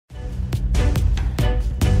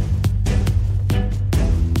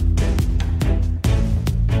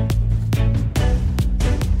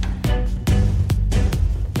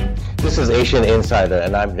is Asian Insider,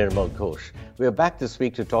 and I'm Nirmal Ghosh. We are back this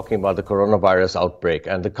week to talking about the coronavirus outbreak,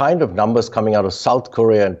 and the kind of numbers coming out of South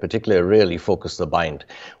Korea in particular really focus the mind.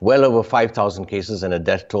 Well over 5,000 cases and a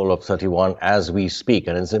death toll of 31 as we speak,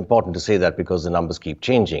 and it's important to say that because the numbers keep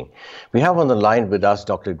changing. We have on the line with us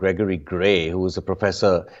Dr. Gregory Gray, who is a professor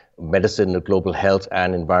of medicine, global health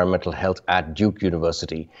and environmental health at Duke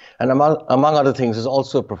University, and among other things is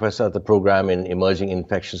also a professor at the program in emerging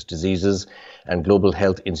infectious diseases and Global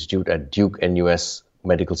Health Institute at Duke NUS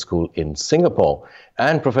Medical School in Singapore,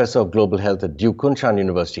 and Professor of Global Health at Duke Kunshan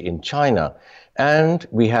University in China. And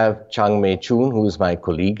we have Chang Mei-chun, who is my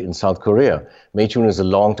colleague in South Korea. Mei-chun is a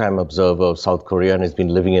long-time observer of South Korea and has been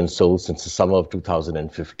living in Seoul since the summer of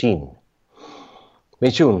 2015.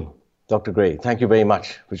 Mei-chun, Dr. Gray, thank you very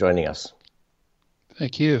much for joining us.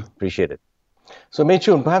 Thank you. Appreciate it. So,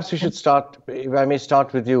 Mei-chun, perhaps we should start, if I may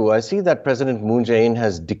start with you. I see that President Moon Jae-in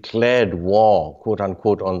has declared war, quote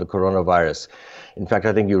unquote, on the coronavirus. In fact,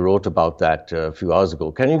 I think you wrote about that a few hours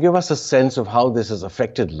ago. Can you give us a sense of how this has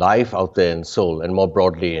affected life out there in Seoul and more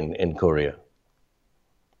broadly in Korea?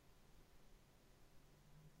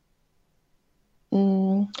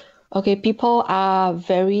 Okay, people are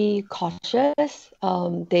very cautious.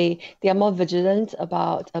 They are more vigilant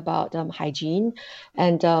about hygiene,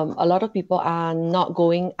 and a lot of people are not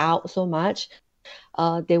going out so much.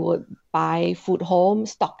 They would buy food home,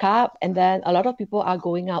 stock up, and then a lot of people are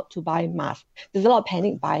going out to buy masks. There's a lot of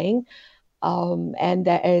panic buying, and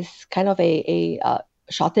there is kind of a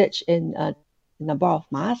shortage in number of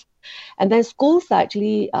masks. And then schools are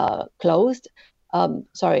actually closed.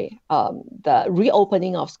 The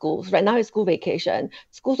reopening of schools. Right now it's school vacation.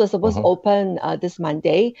 Schools were supposed to open this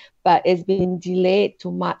Monday, but it's been delayed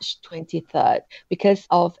to March 23rd because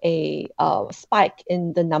of a spike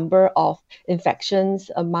in the number of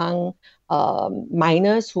infections among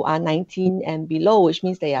minors who are 19 and below, which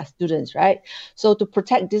means they are students, right? So to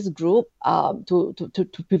protect this group,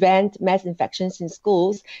 to prevent mass infections in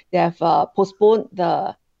schools, they have postponed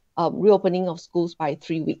the reopening of schools by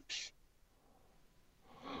 3 weeks.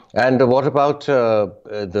 And what about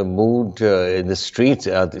the mood in the streets,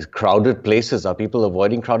 the crowded places? Are people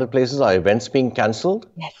avoiding crowded places? Are events being cancelled?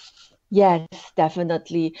 Yes,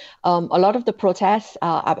 definitely. A lot of the protests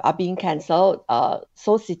are being cancelled.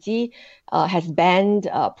 Seoul City has banned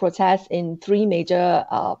protests in 3 major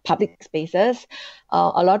public spaces.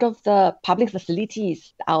 A lot of the public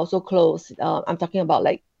facilities are also closed. I'm talking about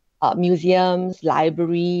like museums,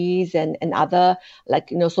 libraries, and other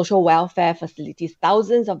social welfare facilities.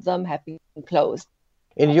 Thousands of them have been closed.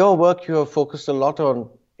 In your work, you have focused a lot on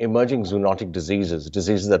emerging zoonotic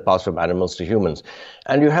diseases that pass from animals to humans.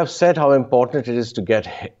 And you have said how important it is to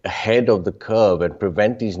get ahead of the curve and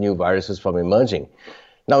prevent these new viruses from emerging.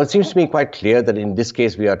 Now, it seems to me quite clear that in this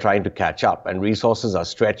case, we are trying to catch up and resources are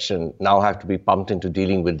stretched and now have to be pumped into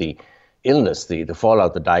dealing with the illness, the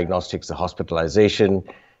fallout, the diagnostics, the hospitalization,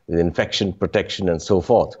 with infection protection and so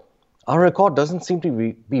forth. Our record doesn't seem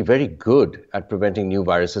to be very good at preventing new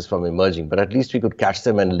viruses from emerging, but at least we could catch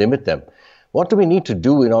them and limit them. What do we need to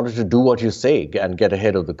do in order to do what you say and get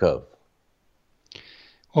ahead of the curve?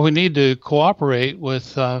 Well, we need to cooperate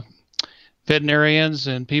with veterinarians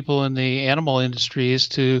and people in the animal industries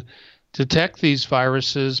to detect these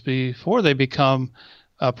viruses before they become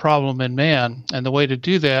a problem in man. And the way to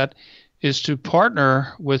do that is to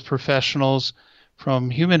partner with professionals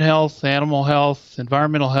from human health, animal health,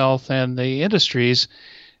 environmental health, and the industries,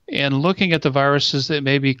 and looking at the viruses that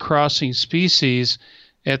may be crossing species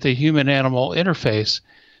at the human-animal interface.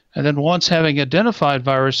 And then once having identified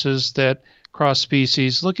viruses that cross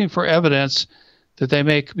species, looking for evidence that they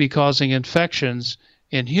may be causing infections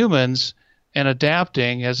in humans and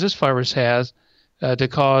adapting, as this virus has, to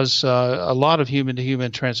cause a lot of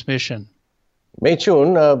human-to-human transmission.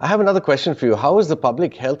 Mei-chun, I have another question for you. How is the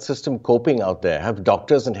public health system coping out there? Have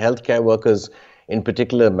doctors and healthcare workers in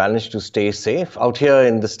particular managed to stay safe? Out here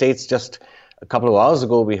in the States, just a couple of hours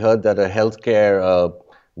ago, we heard that a healthcare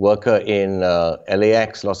worker in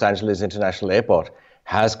LAX, Los Angeles International Airport,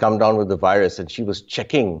 has come down with the virus, and she was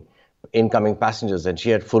checking incoming passengers and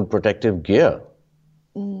she had full protective gear.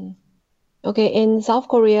 Okay, in South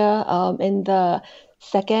Korea, in the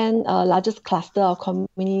second largest cluster of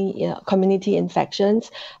community infections,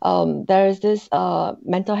 there is this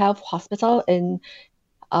mental health hospital in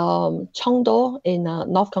Cheongdo in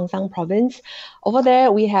North Gyeongsang province. Over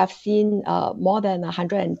there, we have seen more than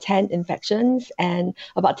 110 infections, and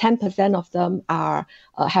about 10% of them are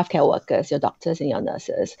healthcare workers, your doctors and your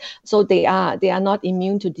nurses. So they are not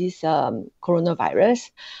immune to this coronavirus.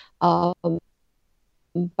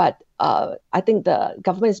 But I think the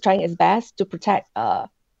government is trying its best to protect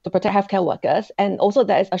to protect healthcare workers, and also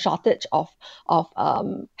there is a shortage of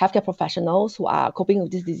healthcare professionals who are coping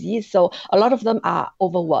with this disease. So a lot of them are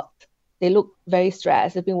overworked. They look very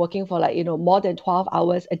stressed. They've been working for more than 12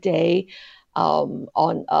 hours a day, for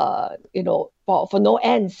no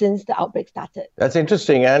end since the outbreak started. That's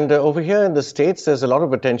interesting. And over here in the States, there's a lot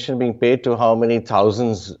of attention being paid to how many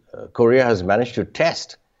thousands Korea has managed to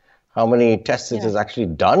test, how many tests it has actually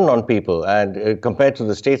done on people. And compared to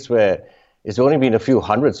the States where it's only been a few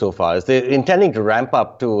hundred so far, is they intending to ramp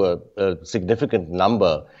up to a significant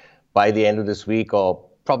number by the end of this week or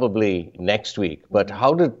probably next week. But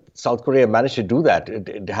how did South Korea manage to do that?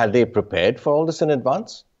 Had they prepared for all this in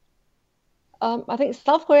advance? I think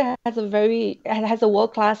South Korea has a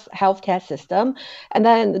world-class healthcare system, and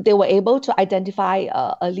then they were able to identify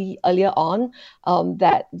earlier on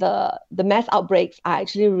that the mass outbreaks are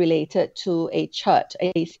actually related to a church,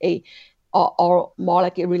 or more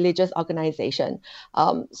like a religious organization.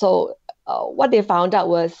 So what they found out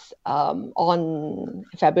was on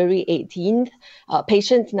February 18th,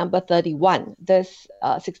 patient number 31, this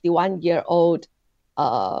 61-year-old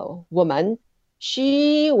woman,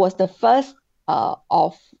 she was the first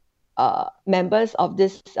of members of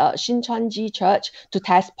this Shincheonji church to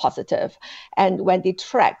test positive. And when they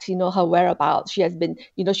tracked, her whereabouts, she has been,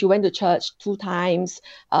 she went to church 2 times,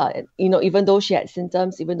 even though she had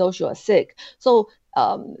symptoms, even though she was sick. So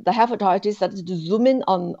the health authorities started to zoom in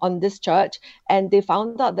on this church, and they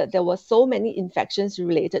found out that there were so many infections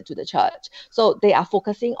related to the church. So they are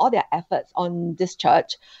focusing all their efforts on this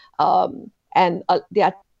church, and they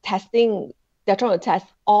are testing. They're trying to test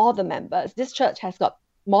all the members. This church has got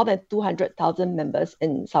more than 200,000 members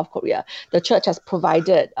in South Korea. The church has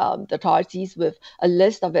provided the authorities with a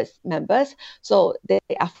list of its members. So they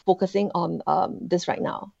are focusing on this right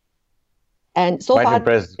now. And so far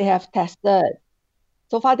they have tested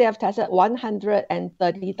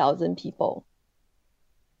 130,000 people.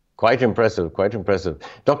 Quite impressive, quite impressive.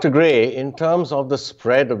 Dr. Gray, in terms of the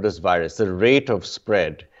spread of this virus, the rate of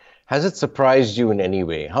spread, has it surprised you in any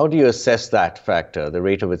way? How do you assess that factor, the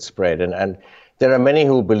rate of its spread? And there are many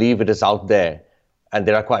who believe it is out there, and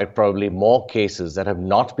there are quite probably more cases that have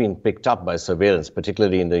not been picked up by surveillance,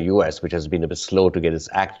 particularly in the US, which has been a bit slow to get its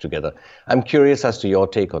act together. I'm curious as to your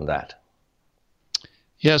take on that.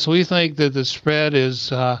 Yes, we think that the spread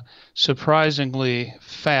is surprisingly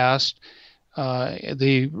fast.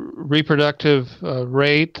 The reproductive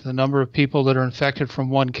rate, the number of people that are infected from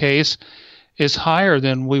one case, is higher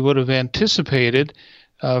than we would have anticipated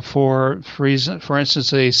for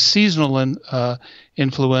instance, a seasonal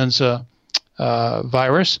influenza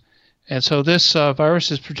virus. And so this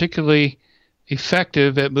virus is particularly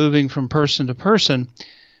effective at moving from person to person.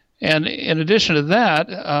 And in addition to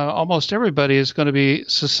that, almost everybody is going to be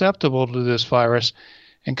susceptible to this virus.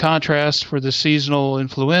 In contrast, for the seasonal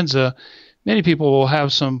influenza, many people will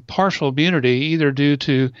have some partial immunity, either due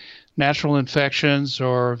to natural infections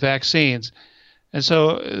or vaccines. And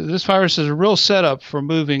so this virus is a real setup for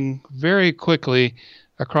moving very quickly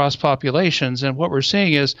across populations. And what we're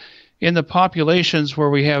seeing is in the populations where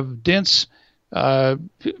we have dense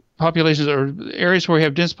populations, or areas where we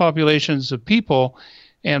have dense populations of people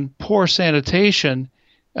and poor sanitation,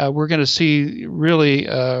 we're going to see really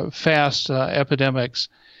fast epidemics.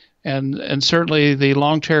 And certainly the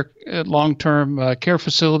long-term care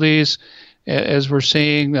facilities, as we're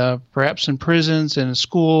seeing perhaps in prisons and in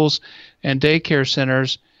schools and daycare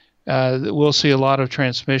centers, we'll see a lot of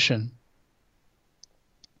transmission.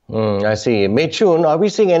 I see. Mei Chun, are we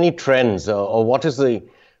seeing any trends, or what is the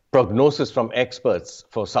prognosis from experts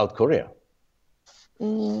for South Korea?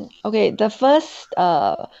 Okay, the first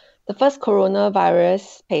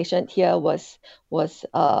coronavirus patient here was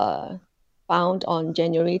found on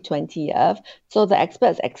January 20th. So the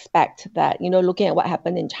experts expect that, looking at what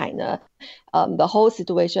happened in China, the whole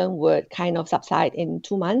situation would kind of subside in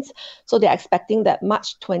 2 months. So they're expecting that from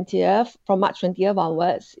March 20th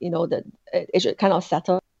onwards, that it should kind of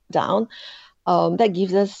settle down. That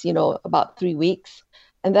gives us, about 3 weeks.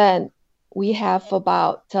 And then we have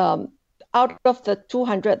about, out of the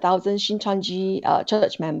 200,000 Shincheonji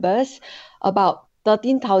church members, about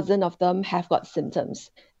 13,000 of them have got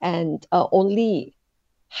symptoms, and only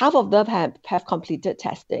half of them have completed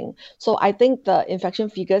testing. So I think the infection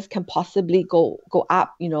figures can possibly go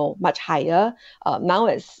up, much higher. Now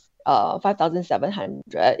it's 5,700.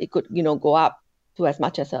 It could, go up to as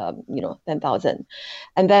much as 10,000.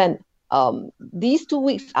 And then these 2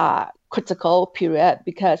 weeks are critical period,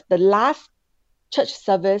 because the last church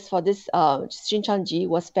service for this Shincheonji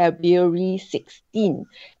was February 16.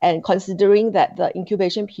 And considering that the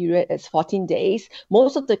incubation period is 14 days,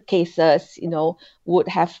 most of the cases, would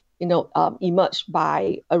have, emerged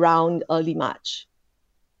by around early March.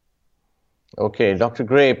 Okay, Dr.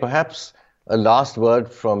 Gray, perhaps a last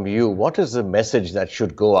word from you. What is the message that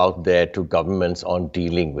should go out there to governments on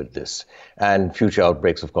dealing with this and future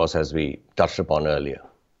outbreaks, of course, as we touched upon earlier?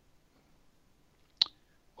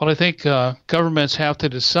 Well, I think governments have to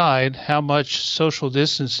decide how much social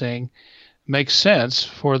distancing makes sense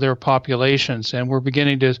for their populations. And we're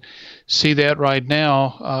beginning to see that right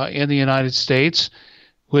now in the United States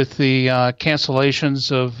with the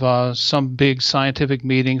cancellations of some big scientific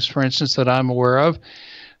meetings, for instance, that I'm aware of,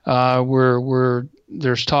 where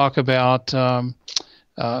there's talk about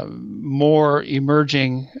more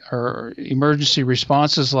emerging or emergency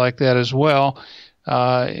responses like that as well.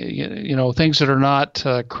 Things that are not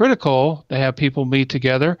critical to have people meet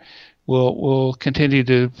together. We'll continue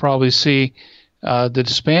to probably see the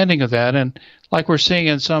disbanding of that. And like we're seeing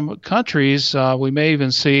in some countries, we may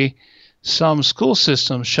even see some school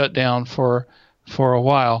systems shut down for a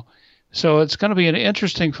while. So it's going to be an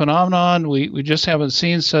interesting phenomenon. We just haven't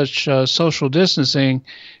seen such social distancing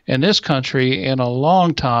in this country in a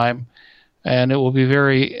long time, and it will be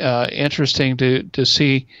very interesting to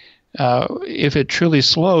see if it truly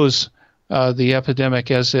slows the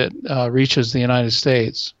epidemic as it reaches the United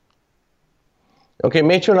States. Okay,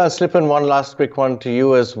 Mei-Chun, I'll slip in one last quick one to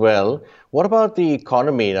you as well. What about the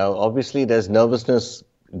economy? Now, obviously, there's nervousness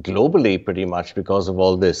globally pretty much because of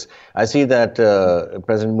all this. I see that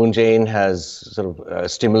President Moon Jae-in has sort of a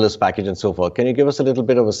stimulus package and so forth. Can you give us a little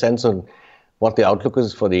bit of a sense on what the outlook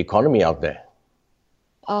is for the economy out there?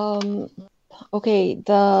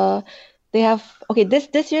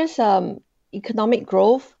 This year's economic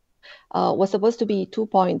growth was supposed to be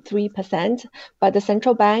 2.3%, but the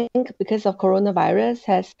central bank, because of coronavirus,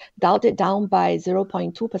 has dialed it down by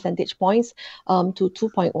 0.2 percentage points to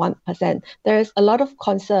 2.1%. There is a lot of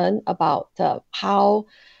concern about how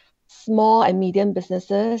small and medium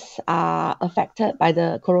businesses are affected by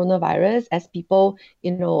the coronavirus as people,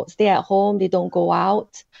 stay at home, they don't go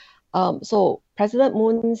out. So President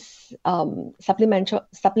Moon's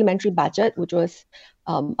supplementary budget, which was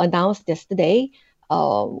announced yesterday,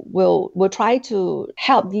 will try to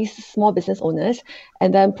help these small business owners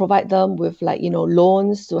and then provide them with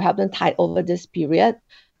loans to help them tide over this period.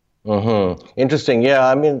 Mm-hmm. Interesting. Yeah,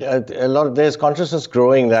 I mean, there's consciousness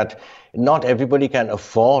growing that not everybody can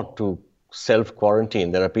afford to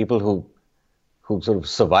self-quarantine. There are people who sort of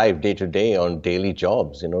survive day to day on daily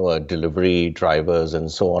jobs, delivery drivers and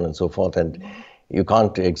so on and so forth. And you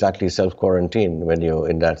can't exactly self-quarantine when you're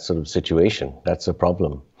in that sort of situation. That's a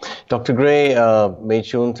problem. Dr. Gray,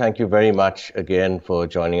 Mei-Chun, thank you very much again for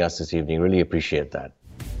joining us this evening. Really appreciate that.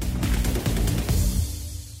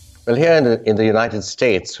 Well, here in the United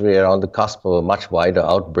States, we are on the cusp of a much wider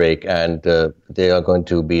outbreak, and they are going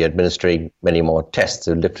to be administering many more tests.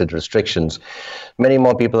 They've lifted restrictions. Many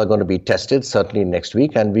more people are going to be tested, certainly next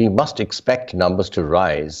week, and we must expect numbers to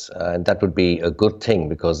rise. And that would be a good thing,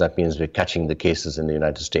 because that means we're catching the cases in the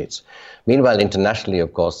United States. Meanwhile, internationally,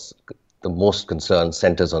 of course, the most concern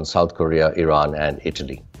centers on South Korea, Iran, and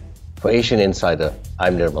Italy. For Asian Insider,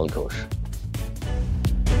 I'm Nirmal Ghosh.